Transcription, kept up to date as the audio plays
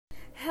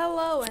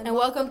and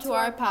welcome to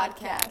our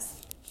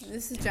podcast.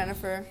 This is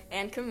Jennifer.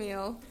 And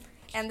Camille.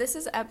 And this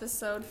is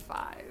episode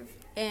 5.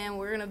 And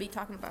we're going to be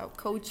talking about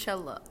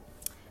Coachella.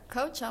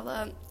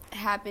 Coachella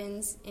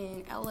happens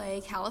in LA,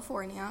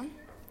 California.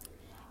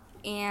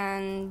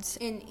 And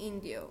in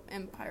Indio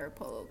Empire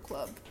Polo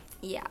Club.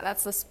 Yeah,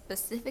 that's the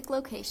specific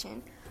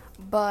location.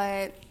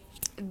 But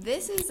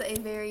this is a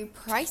very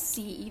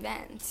pricey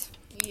event.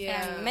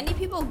 Yeah. And many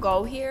people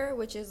go here,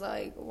 which is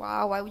like,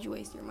 wow, why would you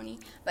waste your money?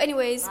 But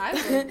anyways. I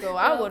would go.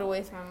 I would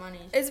waste my money.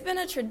 It's been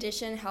a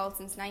tradition held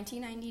since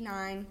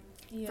 1999.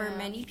 Yeah. For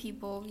many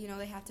people,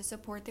 they have to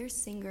support their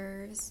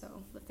singers.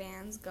 So the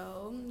fans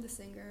go, the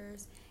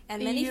singers.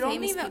 And many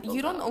famous people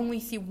You don't go. only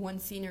see one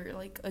singer,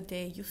 like, a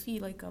day. You see,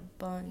 like, a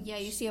bunch. Yeah,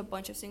 you see a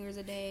bunch of singers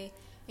a day,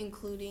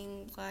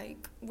 including,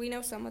 like, we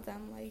know some of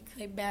them, like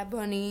Bad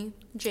Bunny,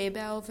 J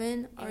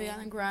Balvin,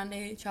 Ariana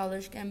Grande,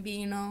 Childish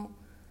Gambino,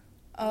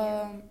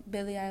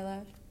 Billie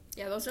Eilish.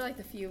 Yeah, those are, like,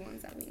 the few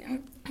ones that we know.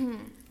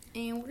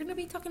 And we're going to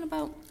be talking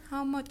about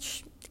how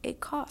much it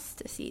costs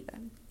to see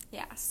them.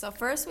 Yeah, so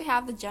first we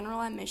have the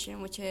general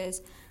admission, which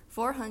is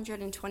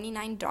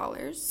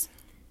 $429.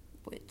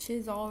 Which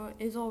is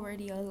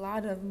already a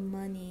lot of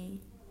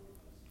money.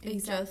 It's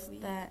Exactly. just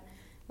that.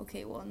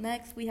 Okay, well,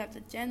 next we have the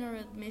general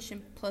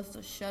admission plus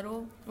the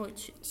shuttle,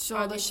 which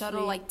So the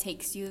shuttle, like,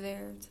 takes you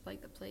there to,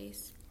 like, the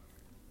place,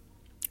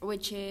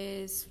 which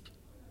is...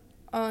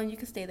 you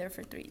can stay there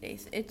for 3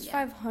 days. It's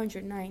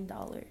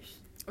 $509.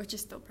 Which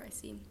is still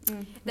pricey.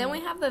 Mm-hmm. Then we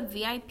have the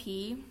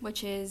VIP,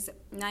 which is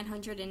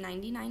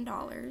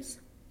 $999.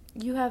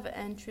 You have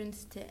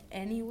entrance to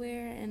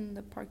anywhere, and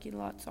the parking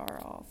lots are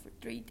all for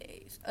 3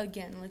 days.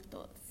 Again, like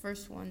the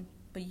first one,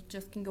 but you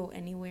just can go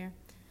anywhere.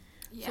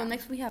 Yeah. So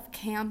next we have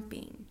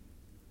camping.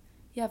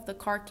 You have the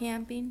car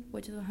camping,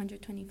 which is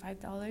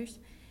 $125.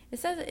 It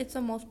says it's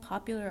the most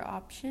popular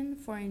option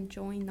for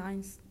enjoying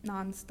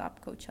non-stop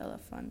Coachella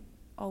fun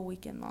all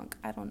weekend long.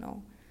 I don't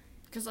know.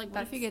 Because, like,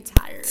 what if you get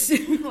tired?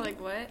 Like,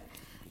 what?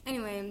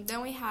 Anyway,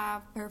 then we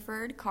have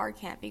preferred car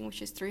camping,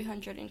 which is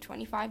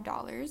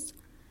 $325.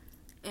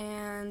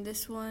 And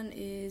this one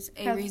is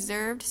a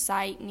reserved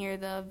site near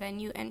the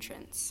venue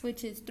entrance.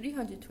 Which is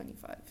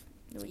 $325,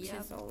 which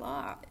is a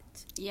lot.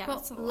 Yeah, well,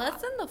 it's a less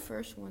lot. than the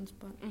first ones,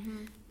 but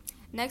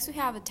Next, we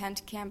have a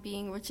tent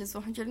camping, which is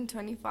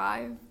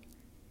 $125.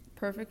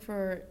 perfect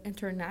for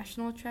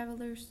international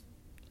travelers,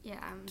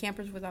 Yeah.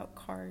 campers without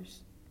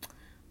cars.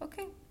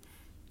 Okay.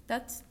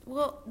 That's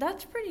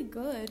pretty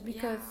good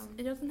because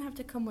it doesn't have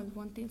to come with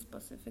one thing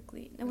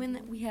specifically. And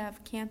then we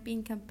have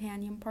camping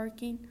companion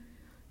parking,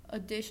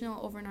 additional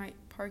overnight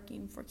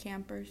parking for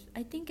campers.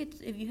 I think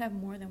it's if you have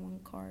more than one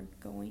car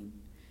going,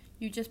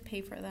 you just pay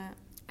for that.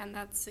 And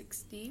that's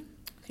 $60.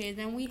 Okay,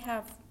 then we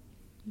have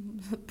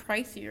the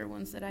pricier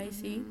ones that I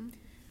see.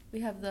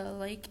 We have the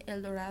Lake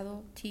El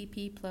Dorado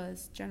TP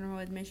plus general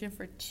admission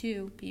for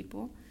 2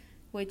 people,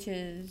 which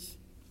is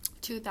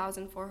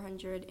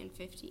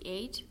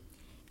 $2,458.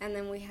 And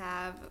then we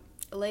have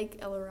Lake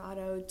El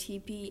Dorado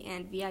TP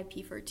and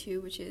VIP for 2,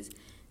 which is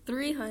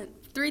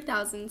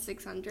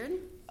 $3,600.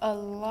 a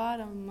lot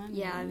of money.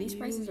 Yeah, these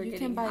prices are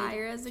getting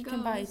higher as it goes. You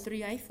can buy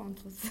 3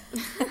 iPhones with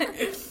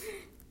that.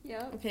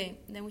 Yep. Okay,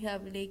 then we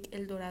have Lake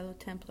El Dorado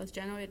 10 plus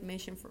general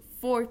admission for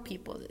 4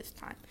 people this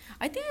time.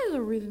 I think it's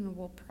a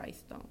reasonable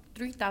price though.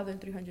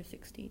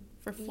 $3,316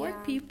 for 4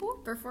 people.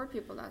 For 4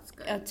 people, that's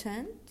good. A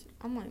tent?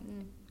 I'm like,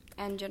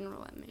 And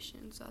general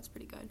admission, so that's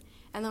pretty good.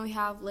 And then we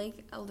have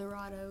Lake El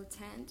Dorado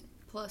tent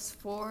plus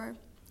 4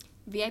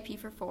 VIP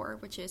for 4,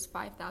 which is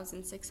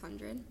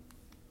 $5,600.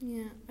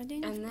 yeah, I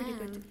think it's And pretty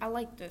then good. I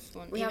like this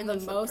one. We have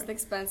the most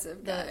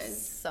expensive, the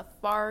guys,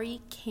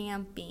 safari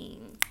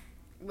camping,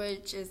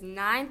 which is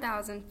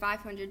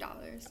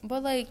 $9,500.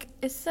 but like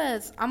it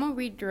says, I'm gonna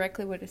read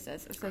directly what it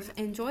says. It says,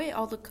 enjoy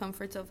all the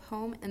comforts of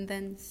home and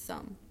then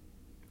some.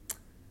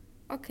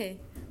 Okay,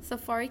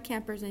 safari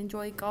campers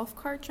enjoy golf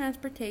cart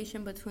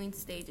transportation between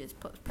stages,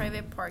 plus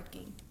private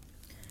parking,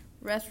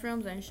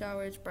 restrooms and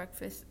showers,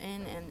 breakfast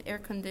in an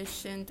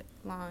air-conditioned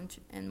lounge,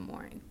 and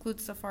more.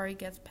 Includes safari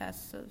guest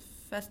passes,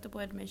 festival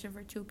admission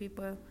for 2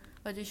 people,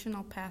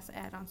 additional pass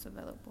add-ons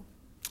available.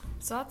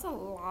 So that's a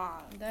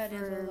lot. That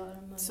is a lot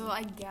of money. So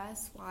I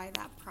guess why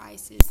that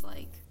price is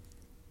like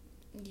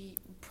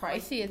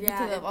Pricey is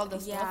because of all the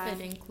stuff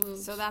it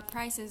includes. So that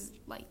price is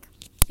like,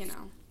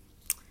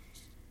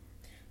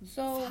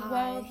 So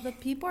while the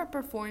people are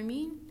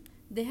performing,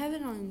 they have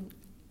it on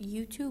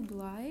YouTube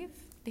Live.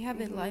 They have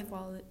it live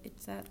while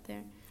it's out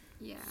there.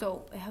 Yeah.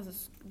 So it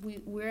has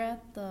we're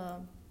at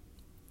the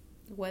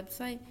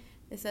website.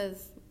 It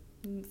says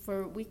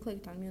we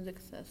clicked on music.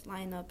 It says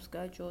lineup,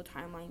 schedule,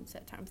 timeline,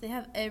 set times. They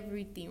have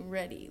everything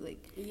ready.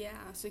 Like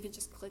so you could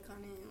just click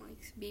on it and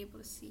like be able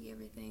to see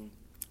everything.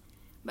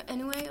 But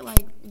anyway,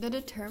 like the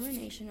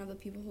determination of the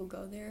people who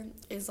go there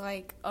is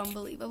like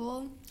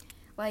unbelievable.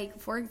 Like,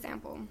 for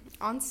example,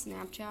 on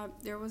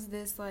Snapchat, there was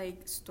this,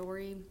 like,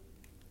 story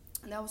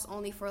that was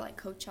only for, like,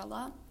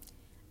 Coachella.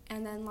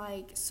 And then,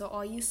 like, so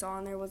all you saw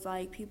on there was,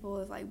 like, people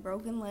with, like,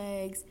 broken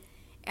legs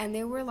and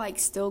they were like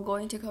still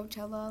going to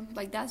Coachella.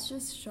 Like that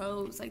just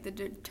shows like the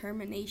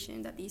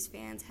determination that these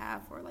fans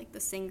have for like the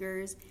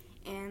singers,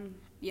 and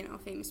you know,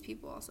 famous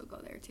people also go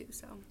there too.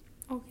 So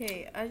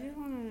Okay, I just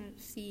want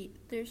to see.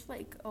 There's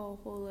like a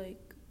whole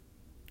like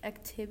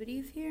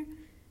activities here,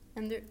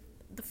 and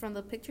from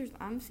the pictures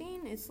I'm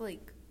seeing, it's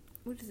like,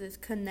 what is this?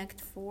 Connect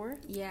Four?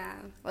 yeah,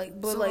 Like,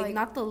 but So, like, like,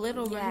 not the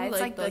little version, yeah, it's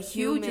like the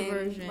huge human,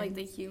 version, like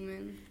the human.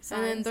 and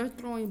then signs. they're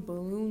throwing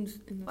balloons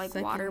in the Like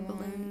second water one,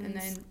 balloons. and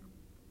then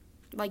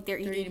Like they're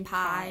eating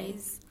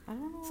pies. I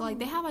don't know. So like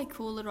they have like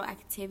cool little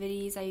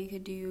activities that you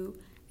could do.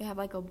 They have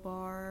like a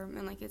bar,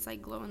 and like it's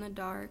like glow in the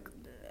dark.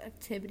 The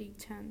activity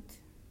tent,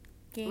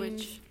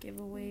 games,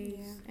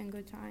 giveaways, and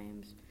good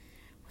times.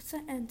 What's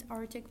the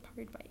Antarctic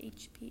powered by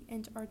HP?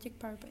 Antarctic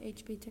powered by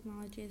HP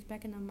technology is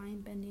back in a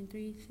mind-bending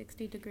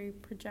 360-degree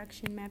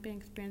projection mapping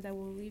experience that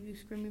will leave you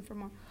screaming for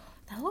more.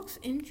 That looks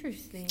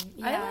interesting.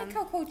 I Yeah. like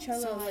how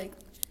Coachella So, like.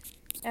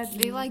 adds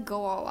They like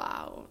go all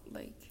out.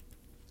 Like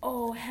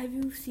Oh, have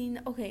you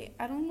seen? Okay,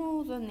 I don't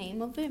know the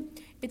name of it.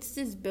 It's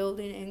this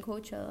building in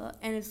Coachella,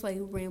 and it's like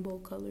rainbow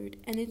colored,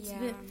 and it's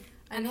yeah,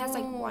 and it has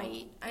like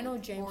white. I know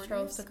James borders.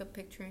 Charles took a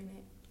picture in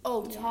it.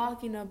 Oh, Yeah.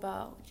 talking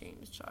about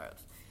James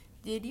Charles,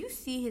 did you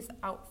see his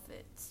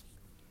outfits?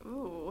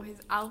 Ooh, his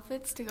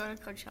outfits to go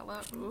to Coachella.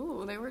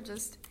 Ooh, they were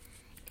just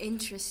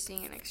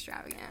interesting and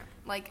extravagant.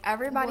 Like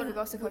everybody who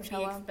goes to What he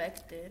Coachella.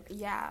 expected.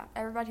 Yeah,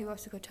 everybody who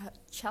goes to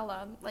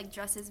Coachella like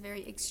dresses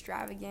very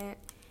extravagant,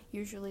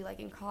 usually like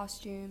in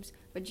costumes.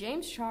 But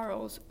James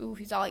Charles, ooh,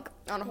 he's all like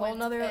on a whole Went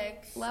nother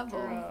extra.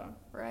 level,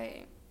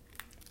 right?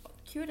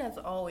 Cute as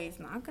always.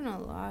 Not gonna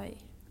lie.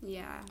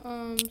 Yeah,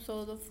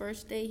 So the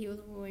first day he was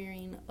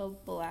wearing a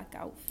black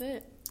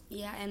outfit.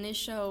 yeah, and it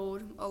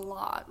showed a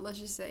lot. Let's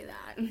just say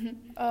that.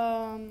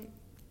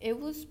 It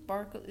was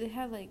sparkle. It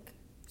had like.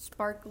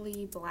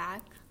 Sparkly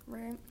black,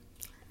 right?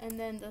 And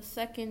then the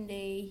second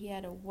day, he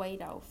had a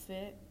white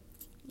outfit.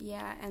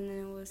 Yeah, and then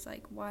it was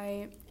like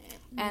white,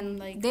 and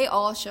like they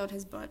all showed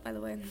his butt, by the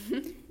way.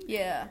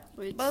 yeah,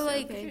 Which, but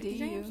like okay, do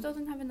James you?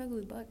 doesn't have an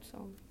ugly butt,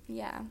 so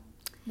Yeah,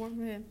 more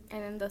for him.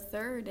 and then the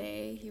third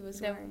day he was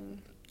That-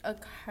 wearing A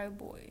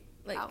cowboy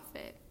like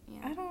outfit. Yeah.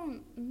 I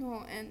don't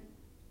know, and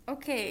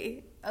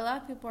okay, a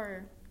lot of people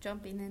are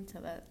jumping into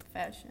that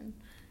fashion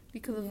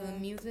because of the Yeah.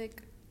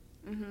 music.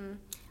 Mhm.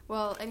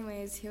 Well,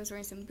 anyways, he was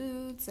wearing some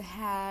boots, a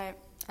hat,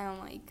 and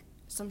like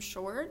some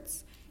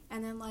shorts,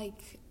 and then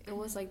like it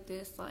was like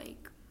this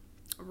like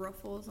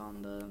ruffles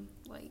on the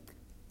like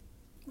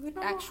We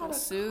don't actual know how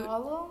to suit.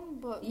 call them,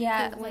 but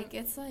yeah, because, like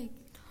it's like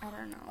I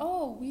don't know.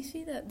 oh, we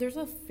see that there's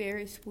a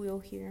Ferris wheel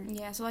here.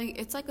 Yeah, so like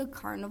it's like a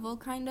carnival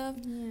kind of,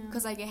 Yeah,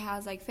 because like it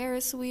has like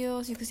Ferris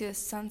wheels. You can see the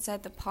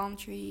sunset, the palm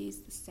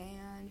trees, the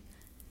sand,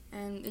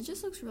 and it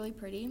just looks really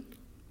pretty.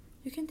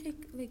 you can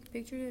take like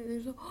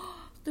pictures.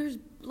 There's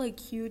like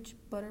huge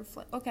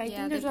butterfly. Okay, I Yeah,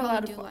 think they there's a lot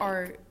probably of do, like-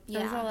 art.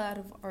 There's yeah. a lot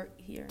of art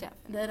here that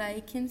Definitely. I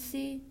can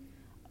see.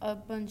 A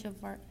bunch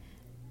of art.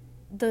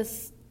 The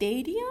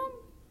stadium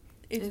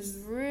is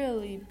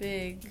really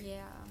big.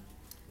 Yeah,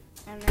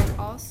 and then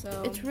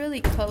also It's really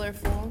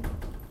colorful.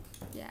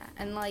 yeah,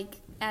 and like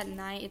at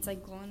night it's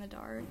like glow in the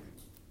dark,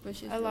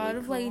 which is A lot really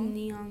of like cool.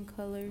 neon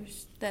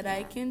colors that I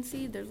Yeah. can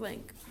see. There's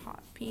like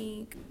hot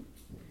pink,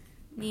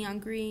 neon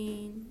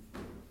green,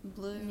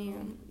 blue.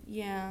 neon.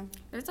 Yeah.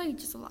 There's like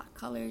just a lot of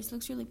colors. It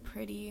looks really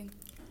pretty,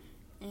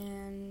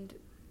 and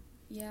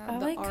yeah, I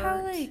the like art.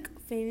 how like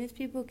famous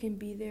people can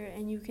be there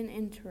and you can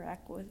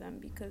interact with them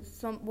because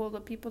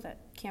the people that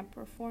can't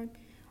perform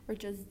are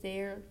just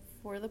there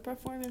for the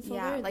performance. So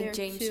yeah, they're like there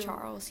James too.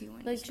 Charles. He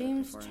went Like to a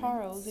James performance.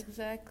 Charles,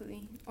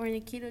 exactly. Or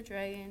Nikita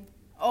Dragon.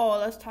 Oh,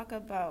 let's talk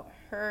about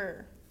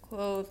her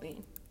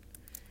clothing.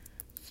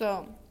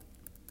 So,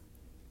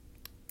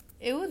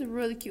 it was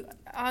really cute.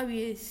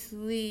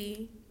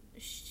 Obviously,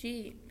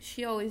 she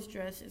always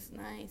dresses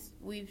nice.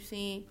 We've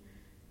seen,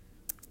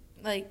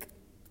 like,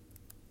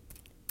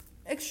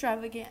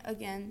 extravagant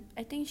again.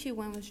 I think she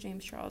went with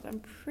James Charles. I'm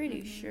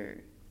pretty sure.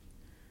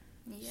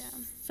 Yeah.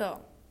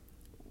 So,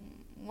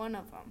 one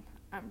of them,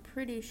 I'm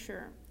pretty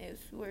sure, is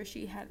where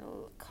she had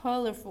a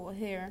colorful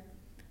hair,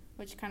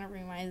 which kind of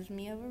reminds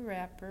me of a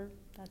rapper.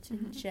 That's in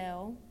Mhm.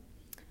 gel.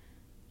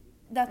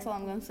 That's Very all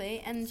I'm cool. going to say.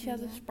 And she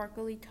has a Yeah.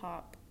 sparkly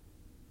top.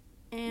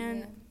 And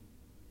Yeah.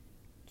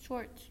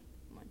 shorts.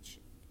 Which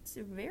it's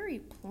very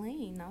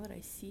plain now that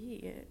I see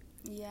it.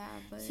 Yeah,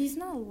 but He's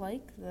not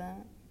like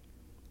that.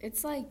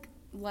 it's like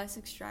less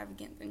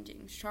extravagant than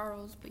James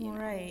Charles, but you know.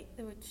 Right.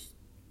 Which,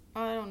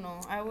 I don't know.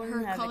 I wouldn't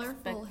Her have colorful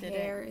expected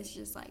hair it. is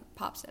just like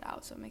pops it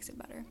out, so it makes it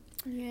better.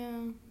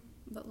 Yeah.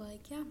 But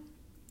like, yeah.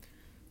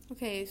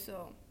 Okay,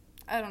 so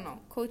I don't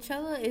know.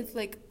 Coachella is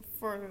like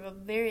for a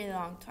very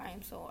long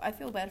time, so I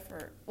feel bad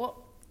for.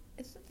 Well,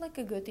 it's like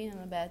a good thing and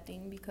a bad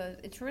thing because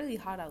it's really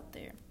hot out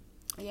there.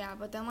 Yeah,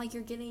 but then like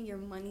you're getting your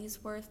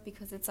money's worth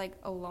because it's like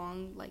a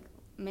long like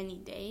many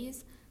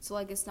days. So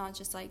like it's not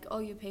just like, oh,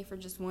 you pay for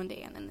just one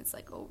day and then it's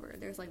like over.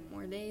 There's like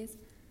more days.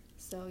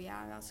 So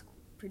yeah, that's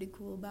pretty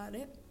cool about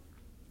it.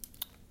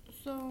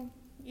 So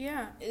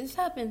Yeah, this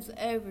happens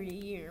every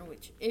year.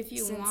 Which, if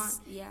you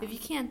Yeah. if you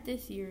can't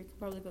this year, you could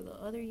probably go the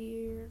other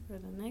year or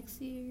the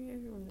next year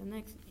or the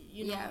next.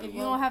 You know, Yeah, if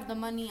you don't have the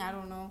money, I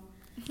don't know.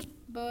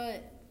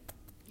 But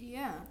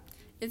yeah,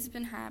 it's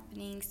been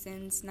happening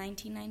since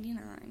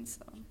 1999.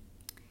 So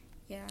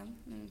yeah,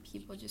 and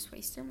people just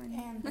waste their money.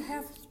 and they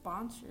have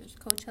sponsors.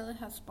 Coachella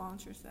has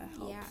sponsors that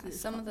help. Yeah,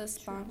 some of the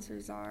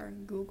sponsors are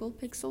Google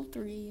Pixel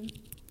 3,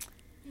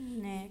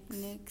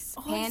 NYX,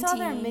 Oh, Pantene. I saw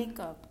their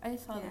makeup.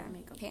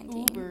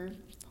 Pantene. Uber,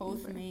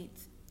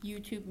 Postmates,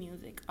 YouTube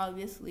Music,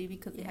 obviously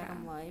because they have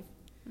them live.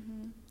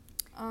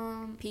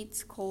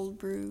 Pete's Cold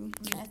Brew,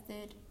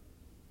 Method,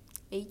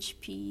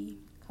 HP,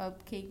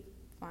 Cupcake,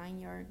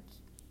 Vineyards,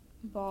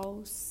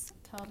 Boss,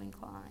 Calvin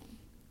Klein,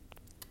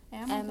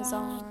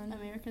 Amazon,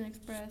 American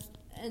Express,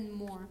 and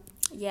more.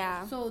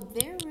 Yeah. So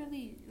they're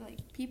really, like,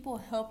 people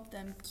help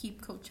them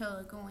keep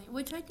Coachella going,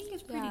 which I think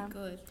is pretty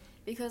good.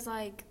 Because,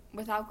 like,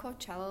 without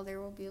Coachella,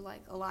 there will be,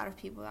 like, a lot of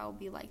people that will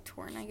be, like,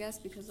 torn, I guess.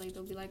 Because, like,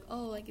 they'll be like,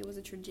 oh, like, it was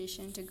a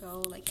tradition to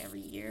go, like,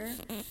 every year.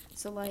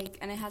 So, like,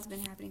 and it has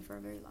been happening for a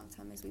very long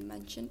time, as we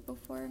mentioned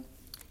before.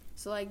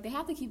 So, like, they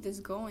have to keep this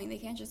going. They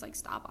can't just, like,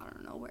 stop out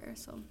of nowhere.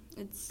 So,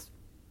 it's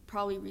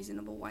probably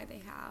reasonable why they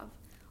have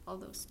all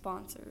those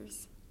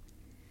sponsors.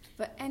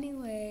 But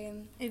anyway,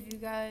 If you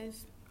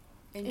guys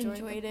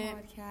enjoyed it,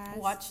 podcast.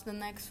 watch the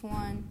next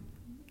one.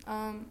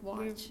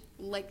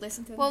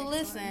 Listen to the Well,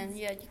 next listen, ones.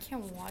 yeah, you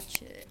can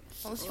watch it.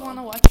 Unless you want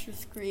to watch your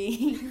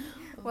screen.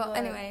 Well,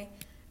 anyway,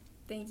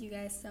 thank you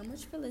guys so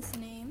much for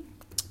listening.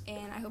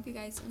 And I hope you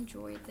guys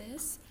enjoyed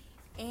this.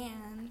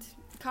 And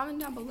comment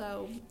down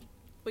below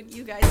what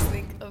you guys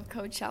think of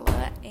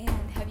Coachella. And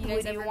have you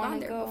guys ever gone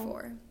there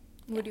before?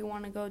 Where do you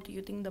want to go? Do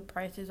you think the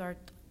prices are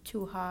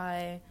too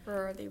high?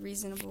 Or are they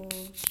reasonable?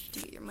 Do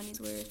you get your money's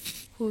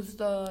worth? Who's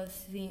the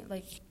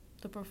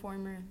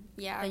performer?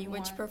 Yeah,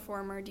 which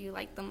performer do you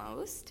like the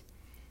most?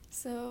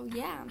 So,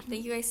 yeah,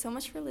 thank you guys so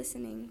much for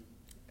listening.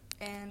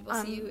 And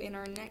we'll see you in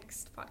our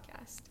next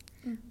podcast.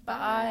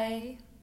 Bye.